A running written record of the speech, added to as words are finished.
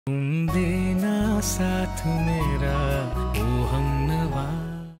तुम देना साथ मेरा ओ हमनवा।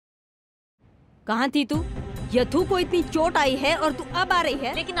 कहाँ थी तू? यथु को इतनी चोट आई है और तू अब आ रही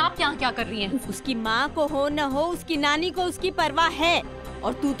है। लेकिन आप यहाँ क्या कर रही हैं? उसकी माँ को हो न हो, उसकी नानी को उसकी परवाह है,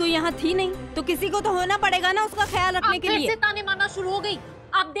 और तू तो यहाँ थी नहीं, तो किसी को तो होना पड़ेगा ना उसका ख्याल रखने के लिए। फिर से ताने मारना शुरू हो गई।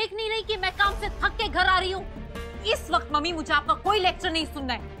 आप देख नहीं रही कि मैं काम से थक के घर आ रही हूँ? इस वक्त मम्मी मुझे आपका कोई लेक्चर नहीं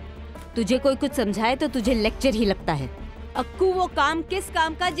सुनना है। तुझे कोई कुछ समझाए तो तुझे लेक्चर ही लगता है। अक्कू, वो काम किस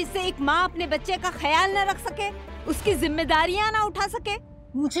काम का जिससे एक माँ अपने बच्चे का ख्याल न रख सके, उसकी जिम्मेदारियाँ ना उठा सके?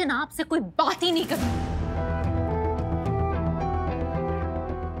 मुझे ना आपसे कोई बात ही नहीं करनी।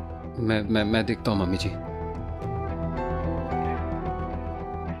 मैं देखता हूँ मम्मी जी।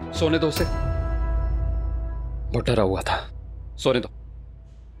 सोने दो उसे, बहुत डरा हुआ था, सोने दो।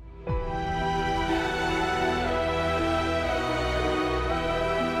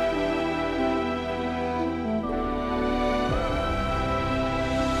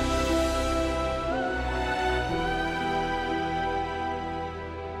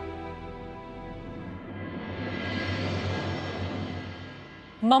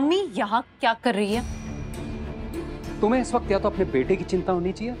 मम्मी यहाँ क्या कर रही है? तुम्हें इस वक्त या तो अपने बेटे की चिंता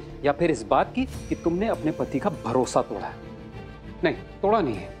होनी चाहिए या फिर इस बात की कि तुमने अपने पति का भरोसा तोड़ा है। नहीं, तोड़ा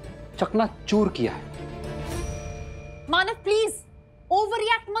नहीं है, चकनाचूर किया है। मानव प्लीज ओवर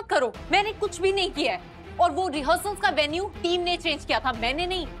रिएक्ट मत करो, मैंने कुछ भी नहीं किया है। और वो रिहर्सल्स का वेन्यू टीम ने चेंज किया था, मैंने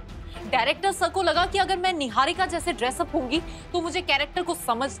नहीं। डायरेक्टर सर को लगा कि अगर मैं निहारिका जैसे ड्रेसअप होंगी तो मुझे कैरेक्टर को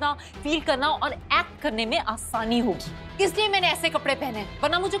समझना, फील करना और एक्ट करने में आसानी होगी, इसलिए मैंने ऐसे कपड़े पहने,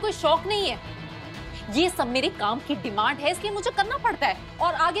 वरना मुझे कोई शौक नहीं है। ये सब मेरे काम की डिमांड है, इसलिए मुझे करना पड़ता है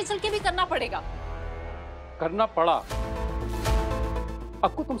और आगे चल के भी करना पड़ेगा। करना पड़ा।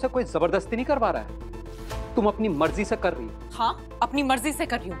 अक्कू तुमसे कोई जबरदस्ती नहीं करवा रहा है, तुम अपनी मर्जी से कर रही हो। हाँ, अपनी मर्जी से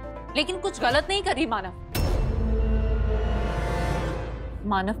कर रही हूँ, लेकिन कुछ गलत नहीं कर रही।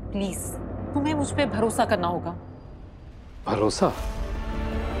 मानव प्लीज, तुम्हें मुझ पे भरोसा करना होगा। भरोसा?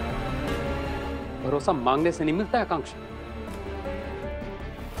 भरोसा मांगने से नहीं मिलता है आकांक्षा।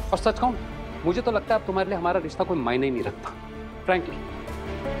 और सच कहूं, मुझे तो लगता है अब तुम्हारे लिए हमारा रिश्ता कोई मायने ही नहीं रखता, फ्रैंकली।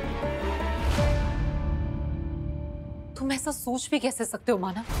 तुम ऐसा सोच भी कैसे सकते हो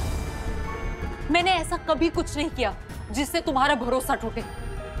मानव? मैंने ऐसा कभी कुछ नहीं किया जिससे तुम्हारा भरोसा टूटे,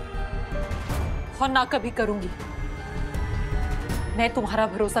 और ना कभी करूंगी। मैं तुम्हारा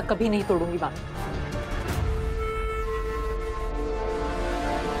भरोसा कभी नहीं तोड़ूंगी मानव।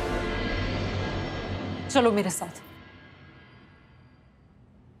 चलो मेरे साथ।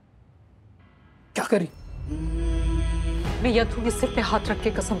 क्या करी? मैं यथु के सिर पे हाथ रख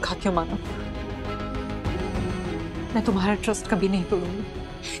के कसम खाती हूँ मानव, मैं तुम्हारा ट्रस्ट कभी नहीं तोड़ूंगी,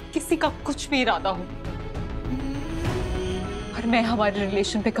 किसी का कुछ भी इरादा हो, और मैं हमारे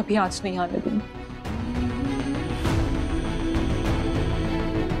रिलेशन पे कभी आंच नहीं आने दूंगी।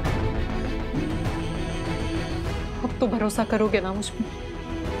 अब तो भरोसा करोगे ना मुझ पे?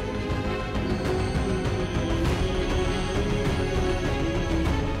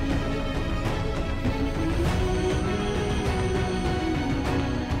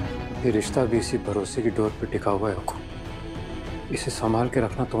 ये रिश्ता भी इसी भरोसे की डोर पे टिका हुआ है अक्कू। इसे संभाल के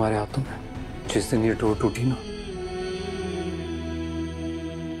रखना तुम्हारे हाथों में। जिस दिन ये डोर टूटी ना,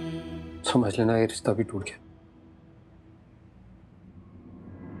 समझ लेना ये रिश्ता भी टूट गया।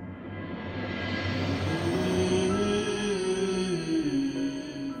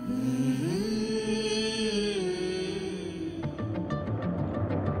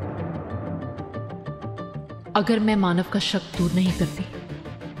 अगर मैं मानव का शक दूर नहीं करती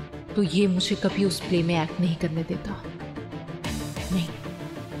तो ये मुझे कभी उस प्ले में एक्ट नहीं करने देता। नहीं,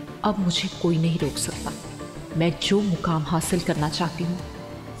 अब मुझे कोई नहीं रोक सकता। मैं जो मुकाम हासिल करना चाहती हूँ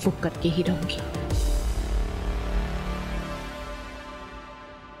वो करके ही रहूंगी।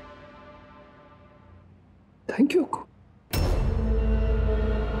 Thank you Akku,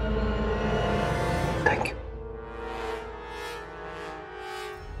 thank you.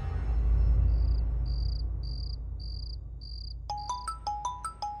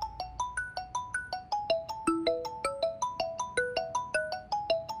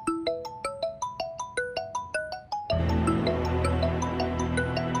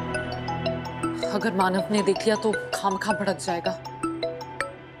 अगर मानव ने देख लिया तो खामखा भड़क जाएगा।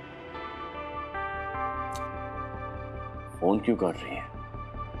 फोन क्यों कर रही है?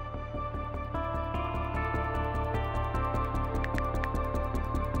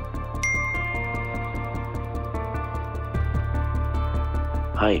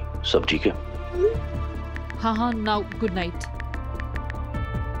 हाय, सब ठीक है? हाँ हाँ, नाउ गुड नाइट।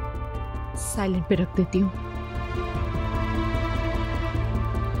 साइलेंट पे रख देती हूँ।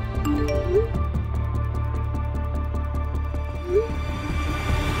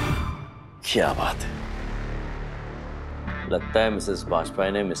 क्या बात है, लगता है मिसेस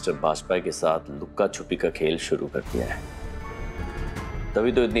बाजपाई ने मिस्टर बाजपाई के साथ लुक्का छुपी का खेल शुरू कर दिया है,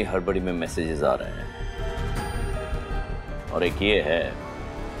 तभी तो इतनी हड़बड़ी में मैसेजेस आ रहे हैं। और एक ये है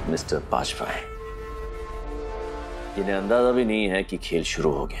मिस्टर बाजपाई, जिन्हें अंदाजा भी नहीं है कि खेल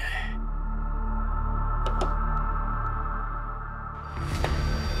शुरू हो गया है।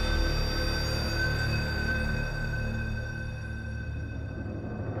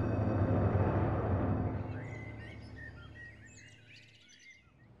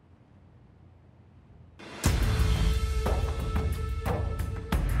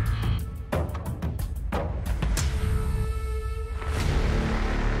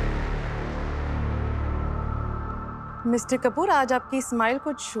 मिस्टर कपूर, आज आपकी स्माइल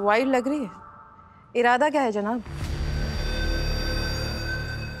कुछ वाइल्ड लग रही है। इरादा क्या है जनाब?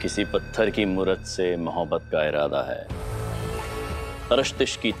 किसी पत्थर की मूरत से मोहब्बत का इरादा है,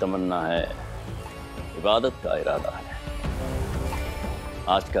 परस्तिश की तमन्ना है, इबादत का इरादा है।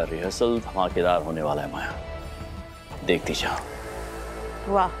 आज का रिहर्सल धमाकेदार होने वाला है माया, देखती जाओ।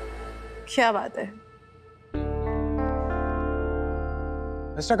 वाह, क्या बात है।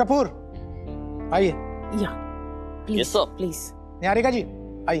 मिस्टर कपूर आइए। या Yes, sir. प्लीज। निहारिका जी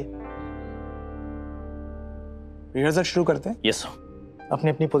आइए, रिहर्सल शुरू करते हैं। Yes sir. अपनी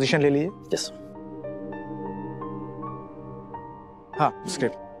अपनी पोजीशन ले लीजिए। Yes sir. हाँ,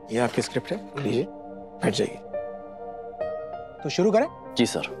 स्क्रिप्ट, ये आपकी स्क्रिप्ट है, लीजिए, बैठ जाइए। तो शुरू करें? जी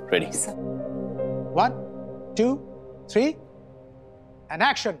sir, ready. 1 2 3 and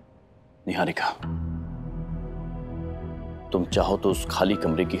action. Niharika, तुम चाहो तो उस खाली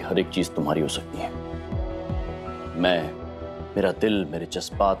कमरे की हर एक चीज तुम्हारी हो सकती है। मैं, मेरा दिल, मेरे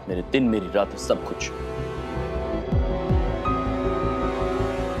जज्बात, मेरे दिन, मेरी रात, सब कुछ।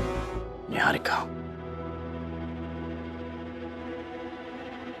 निहारिका,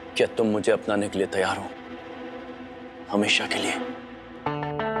 क्या तुम मुझे अपनाने के लिए तैयार हो? हमेशा के लिए?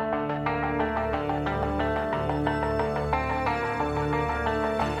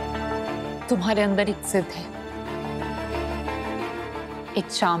 तुम्हारे अंदर एक जिद है, एक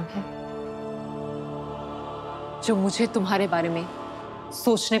चाम है जो मुझे तुम्हारे बारे में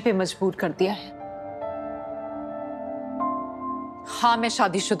सोचने पे मजबूर कर दिया है। हाँ, मैं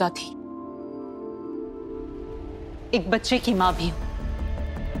शादीशुदा थी, एक बच्चे की मां भी हूं,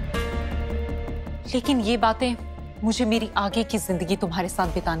 लेकिन ये बातें मुझे मेरी आगे की जिंदगी तुम्हारे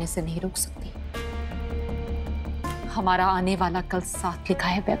साथ बिताने से नहीं रोक सकती। हमारा आने वाला कल साथ लिखा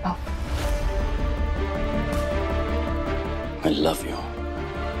है वैभव। I love you,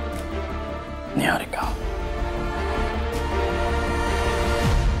 Niharika.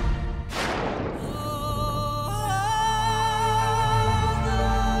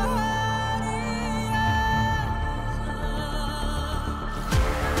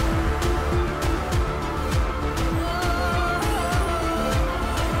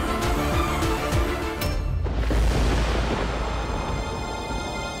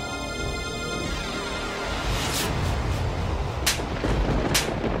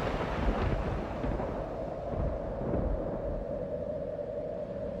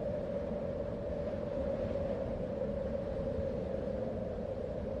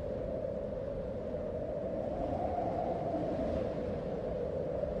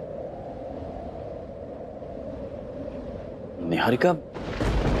 Niharika,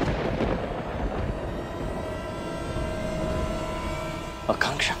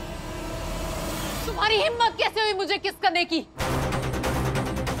 आकांक्षा, तुम्हारी हिम्मत कैसे हुई मुझे किस करने की?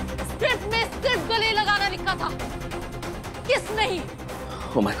 स्क्रिप्ट में सिर्फ गले लगाना लिखा था, किस नहीं।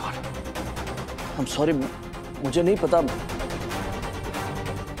 Oh my God, I am sorry, मुझे नहीं पता।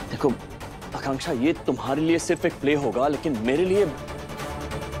 देखो आकांक्षा, ये तुम्हारे लिए सिर्फ एक प्ले होगा, लेकिन मेरे लिए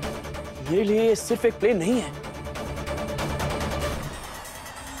ये सिर्फ एक प्ले नहीं है।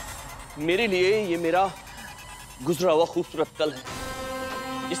 मेरे लिए ये मेरा गुजरा हुआ खूबसूरत कल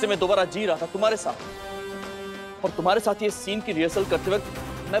है, जिसे मैं दोबारा जी रहा था तुम्हारे साथ। और तुम्हारे साथ ये सीन की रिहर्सल करते वक्त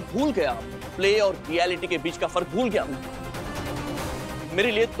मैं भूल गया, प्ले और रियलिटी के बीच का फर्क भूल गया मैं।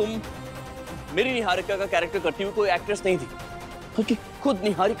 मेरे लिए तुम मेरी निहारिका का कैरेक्टर करती हुई कोई एक्ट्रेस नहीं थी, बल्कि खुद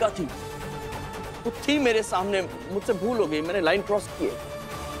निहारिका थी। वो थी मेरे सामने, मुझसे भूल हो गई, मैंने लाइन क्रॉस की है।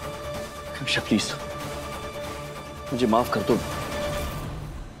 आकांक्षा प्लीज मुझे माफ कर दो,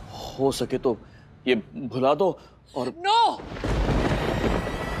 हो सके तो ये भुला दो। और नो,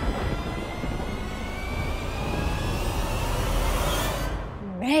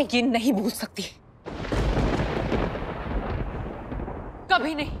 मैं ये नहीं भूल सकती,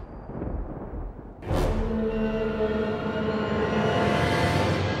 कभी नहीं।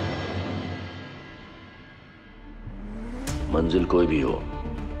 मंजिल कोई भी हो,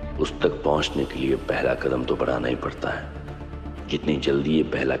 उस तक पहुंचने के लिए पहला कदम तो बढ़ाना ही पड़ता है। जितनी जल्दी ये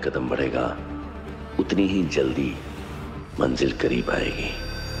पहला कदम बढ़ेगा उतनी ही जल्दी मंजिल करीब आएगी।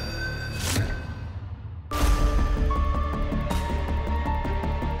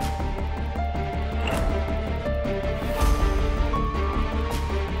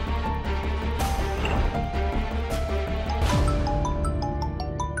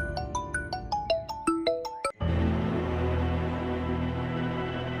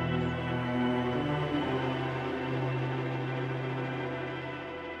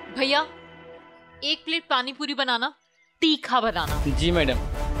 भैया, एक प्लेट पानी पूरी बनाना, तीखा बनाना। जी मैडम।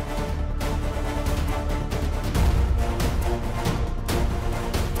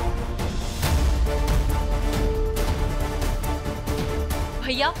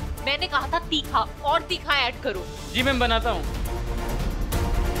 भैया, मैंने कहा था तीखा, और तीखा ऐड करो। जी मैम, बनाता हूँ।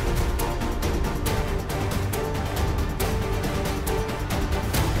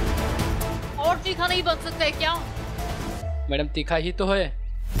 और तीखा नहीं बन सकता है क्या? मैडम तीखा ही तो है।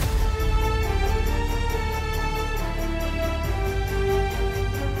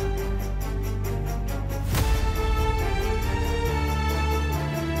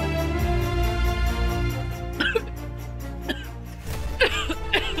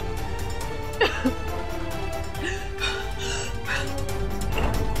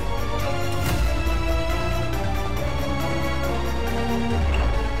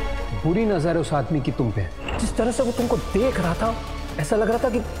 बुरी नजर है उस आदमी की तुम पे। जिस तरह से वो तुमको देख रहा था, ऐसा लग रहा था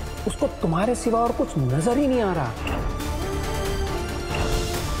कि उसको तुम्हारे सिवा और कुछ नजर ही नहीं आ रहा।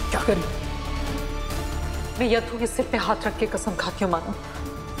 क्या करें? मैं यथु के सिर पे हाथ रख के कसम खाती हूँ मानो,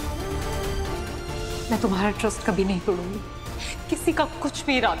 मैं तुम्हारा ट्रस्ट कभी नहीं तोड़ूंगी, किसी का कुछ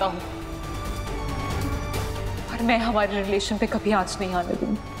भी इरादा हो, पर मैं हमारे रिलेशन पे कभी आंच नहीं आने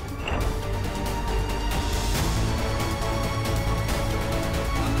दूंगी।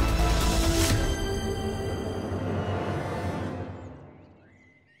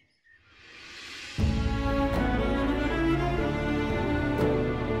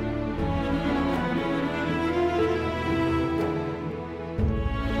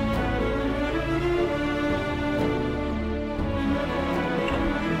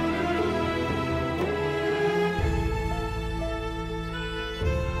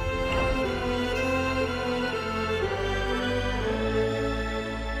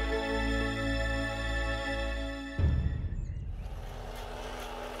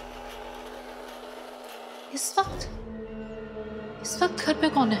 इस वक्त घर पे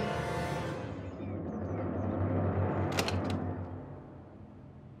कौन है?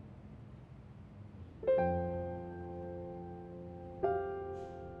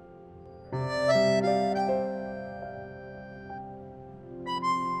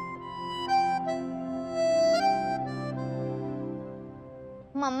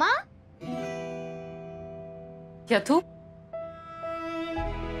 मम्मा? यथु,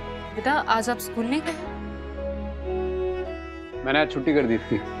 बेटा आज आप स्कूल नहीं गए? मैंने आज छुट्टी कर दी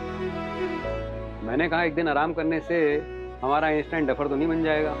थी। मैंने कहा एक दिन आराम करने से हमारा इंस्टेंट डफर तो नहीं बन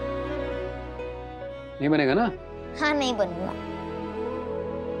जाएगा। नहीं बनेगा ना? हाँ, नहीं बनूंगा।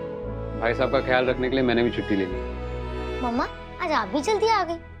 भाई साहब का ख्याल रखने के लिए मैंने भी छुट्टी ले ली। मम्मा, आज आप भी जल्दी आ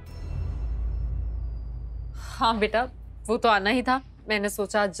गई। हाँ बेटा, वो तो आना ही था। मैंने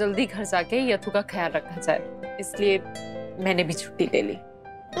सोचा जल्दी घर जाके यथु का ख्याल रखा जाए, इसलिए मैंने भी छुट्टी ले ली।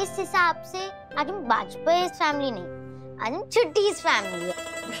 इस हिसाब से आज हम बाजपेयी फैमिली नहीं, आज हम छुट्टी फैमिली है।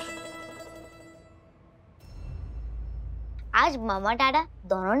 आज मामा डाडा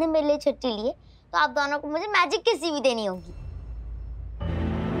दोनों ने मेरे लिए छुट्टी ली है, तो आप दोनों को मुझे मैजिक की सीवी देनी होगी।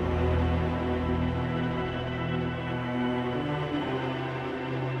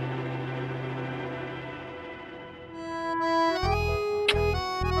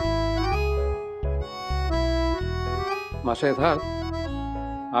 मास्टर यथार्थ,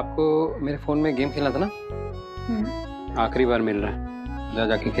 आपको मेरे फोन में गेम खेलना था ना? आखिरी बार मिल रहा है,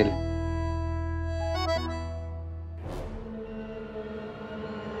 जाके खेल।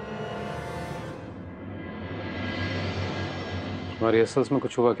 तुम्हारी रिहर्सल्स में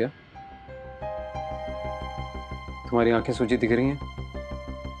कुछ हुआ क्या? तुम्हारी आंखें सूजी दिख रही हैं,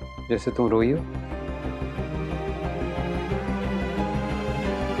 जैसे तुम रोई हो।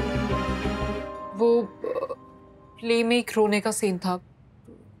 वो प्ले में एक रोने का सीन था,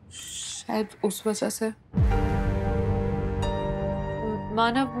 शायद उस वजह से।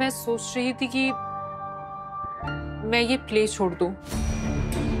 मानव, मैं सोच रही थी कि मैं ये प्ले छोड़ दूं।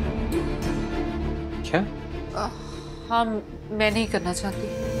 क्या? हाँ, मैं नहीं करना चाहती।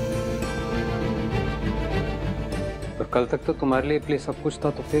 पर कल तक तो तुम्हारे लिए प्ले सब कुछ था,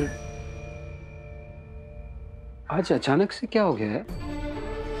 तो फिर आज अचानक से क्या हो गया है?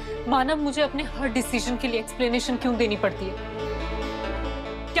 मानव, मुझे अपने हर डिसीजन के लिए एक्सप्लेनेशन क्यों देनी पड़ती है?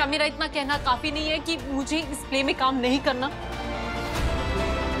 क्या मेरा इतना कहना काफी नहीं है कि मुझे इस प्ले में काम नहीं करना?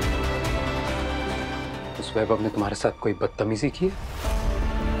 उस वैभव ने तुम्हारे साथ कोई बदतमीजी की है?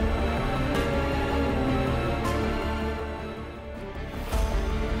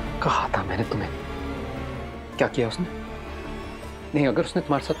 कहा था मैंने तुम्हें। क्या किया उसने? नहीं, अगर उसने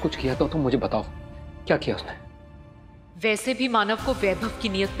तुम्हारे साथ कुछ किया तो तुम मुझे बताओ, क्या किया उसने? वैसे भी मानव को वैभव की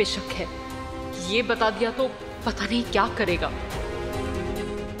नियत पे शक है। ये बता दिया तो पता नहीं क्या करेगा।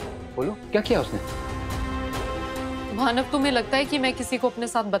 बोलो, क्या किया उसने? मानव, तुम्हें लगता है कि मैं किसी को अपने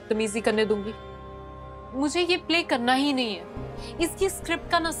साथ बदतमीजी करने दूंगी? मुझे ये प्ले करना ही नहीं है। इसकी स्क्रिप्ट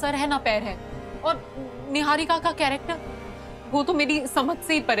का ना सर है ना पैर है। और निहारिका का कैरेक्टर, वो तो मेरी समझ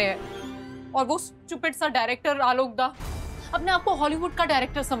से ही परे है। और वो स्टूपिड सा डायरेक्टर आलोक दा अपने आप को हॉलीवुड का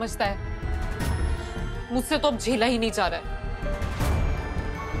डायरेक्टर समझता है। मुझसे तो अब झेला ही नहीं जा रहा है।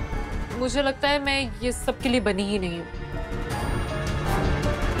 मुझे लगता है मैं ये सब के लिए बनी ही नहीं हूं।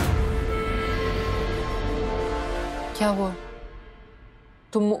 क्या हुआ?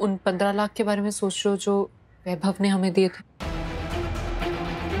 तुम उन 15 लाख के बारे में सोच रहे हो जो वैभव ने हमें दिए थे?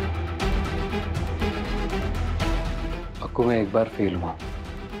 अक्कू, मैं एक बार फेल हुआ,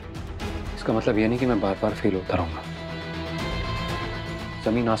 इसका मतलब ये नहीं कि मैं बार बार फेल होता रहूंगा।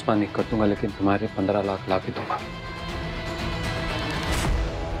 जमीन आसमान नहीं कर दूंगा, लेकिन तुम्हारे 15 लाख ला के दूंगा।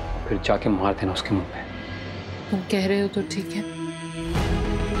 फिर जाके मार देना उसके मुंह पे। तुम कह रहे हो तो ठीक है,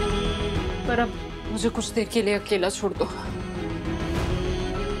 पर अब मुझे कुछ देर के लिए अकेला छोड़ दो।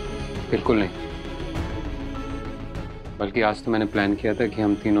 बिल्कुल नहीं, बल्कि आज तो मैंने प्लान किया था कि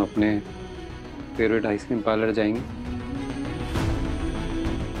हम तीनों अपने फेवरेट आइसक्रीम पार्लर जाएंगे।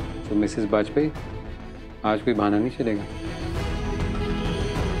 तो मिसेस बाजपेयी, आज कोई बहाना नहीं चलेगा।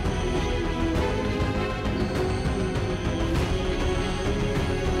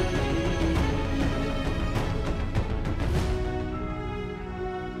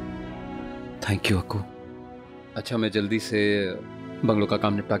 Thank you Akku. अच्छा, मैं जल्दी से बंगलों का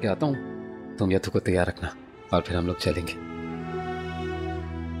काम निपटा के आता हूँ। तुम यथु को तैयार रखना और फिर हम लोग चलेंगे।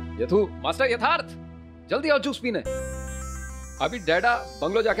 यथु, मास्टर यथार्थ, जल्दी आओ जूस पीने। अभी डैडा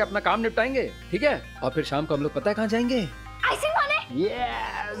बंगलो जाके अपना काम निपटाएंगे, ठीक है? और फिर शाम को हम लोग पता है कहाँ जाएंगे? आइसक्रीम खाने।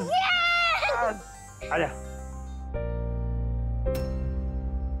 यस। आजा।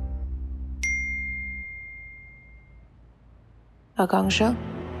 Akanksha,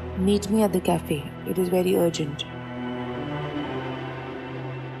 meet me at the cafe. It is very urgent.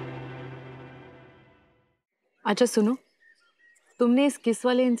 अच्छा सुनो, तुमने इस किस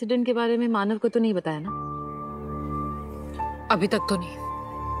वाले इंसिडेंट के बारे में मानव को तो नहीं बताया ना? अभी तक तो नहीं।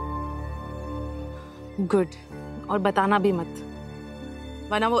 गुड, और बताना भी मत,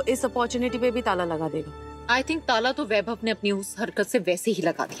 वरना वो इस अपॉर्चुनिटी पे भी ताला लगा देगा। आई थिंक ताला तो वैभव ने अपनी उस हरकत से वैसे ही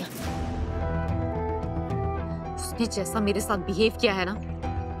लगा दिया। उसने जैसा मेरे साथ बिहेव किया है ना,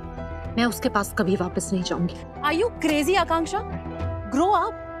 मैं उसके पास कभी वापस नहीं जाऊंगी। Are you crazy, Akanksha? Grow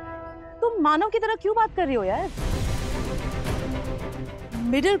up. तुम मानव की तरह क्यों बात कर रही हो यार?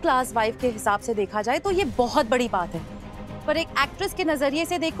 मिडिल क्लास वाइफ के हिसाब से देखा जाए तो ये बहुत बड़ी बात है, पर एक एक्ट्रेस के नजरिए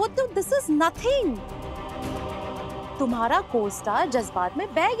से देखो तो दिस इज नथिंग। तुम्हारा को-स्टार जज्बात में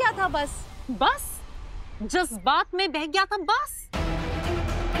बह गया था। बस जज्बात में बह गया था बस।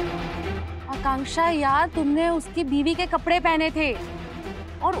 आकांक्षा यार, तुमने उसकी बीवी के कपड़े पहने थे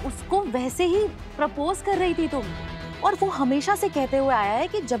और उसको वैसे ही प्रपोज कर रही थी तुम, और वो हमेशा से कहते हुए आया है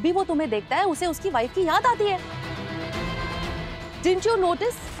कि जब भी वो तुम्हें देखता है उसे उसकी वाइफ की याद आती है। Didn't you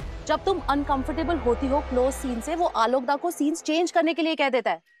notice? जब तुम अनकंफर्टेबल होती हो क्लोज सीन से, वो आलोकदा को सीन्स चेंज करने के लिए कह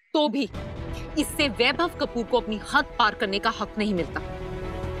देता है। तो भी इससे वैभव कपूर को अपनी हद पार करने का हक नहीं मिलता।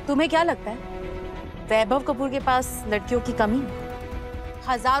 तुम्हें क्या लगता है वैभव कपूर के पास लड़कियों की कमी?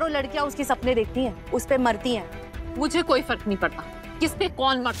 हजारों लड़कियां उसके सपने देखती हैं, उस पे मरती हैं। मुझे कोई फर्क नहीं पड़ता किस पे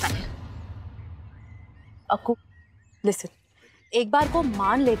कौन मरता है। अक्कू, लिसन, एक बार को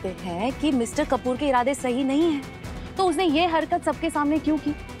मान लेते हैं कि मिस्टर कपूर के इरादे सही नहीं हैं, तो उसने ये हरकत सबके सामने क्यों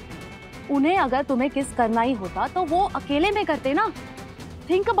की? उन्हें अगर तुम्हें किस करना ही होता तो वो अकेले में करते ना।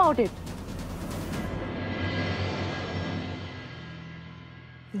 Think about it.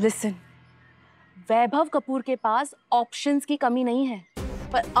 लिसन, वैभव कपूर के पास ऑप्शंस की कमी नहीं है,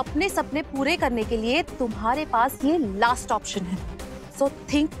 पर अपने सपने पूरे करने के लिए तुम्हारे पास ये लास्ट ऑप्शन है। So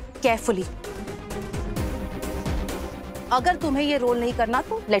think carefully. अगर तुम्हें ये रोल नहीं करना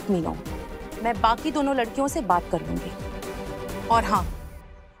तो लेट मी नो, मैं बाकी दोनों लड़कियों से बात कर लूंगी। और हाँ,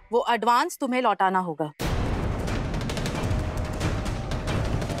 वो एडवांस तुम्हें लौटाना होगा।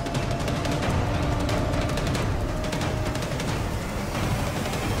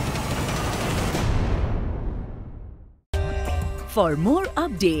 For more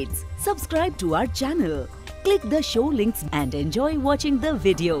updates, subscribe to our channel, click the show links and enjoy watching the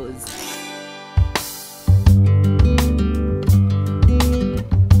videos.